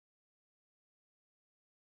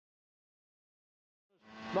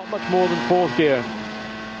Not much more than fourth gear.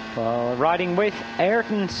 Well, riding with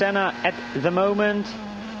Ayrton Senna at the moment.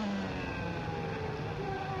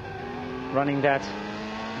 Running that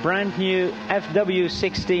brand new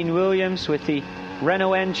FW16 Williams with the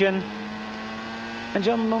Renault engine. And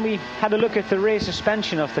John, when we had a look at the rear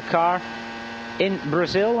suspension of the car in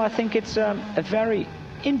Brazil, I think it's a very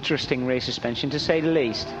interesting rear suspension, to say the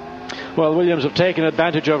least. Well, Williams have taken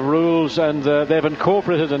advantage of rules, and they've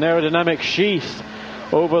incorporated an aerodynamic sheath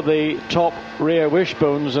over the top rear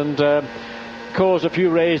wishbones, and caused a few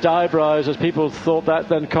raised eyebrows as people thought that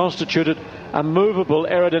then constituted a movable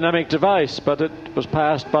aerodynamic device, but it was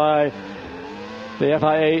passed by the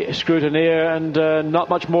FIA scrutineer, and not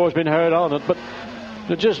much more has been heard on it. But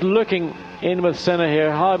just looking in with Senna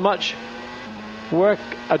here, how much work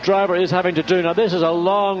a driver is having to do. Now, this is a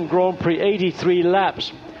long Grand Prix, 83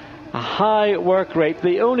 laps, a high work rate.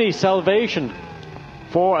 The only salvation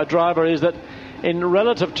for a driver is that in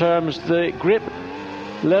relative terms the grip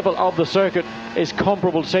level of the circuit is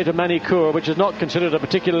comparable, say, to Manicourt, which is not considered a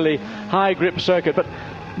particularly high grip circuit, but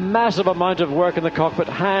massive amount of work in the cockpit,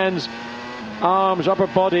 hands, arms, upper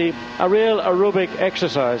body, a real aerobic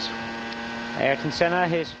exercise. Ayrton Senna,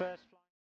 his first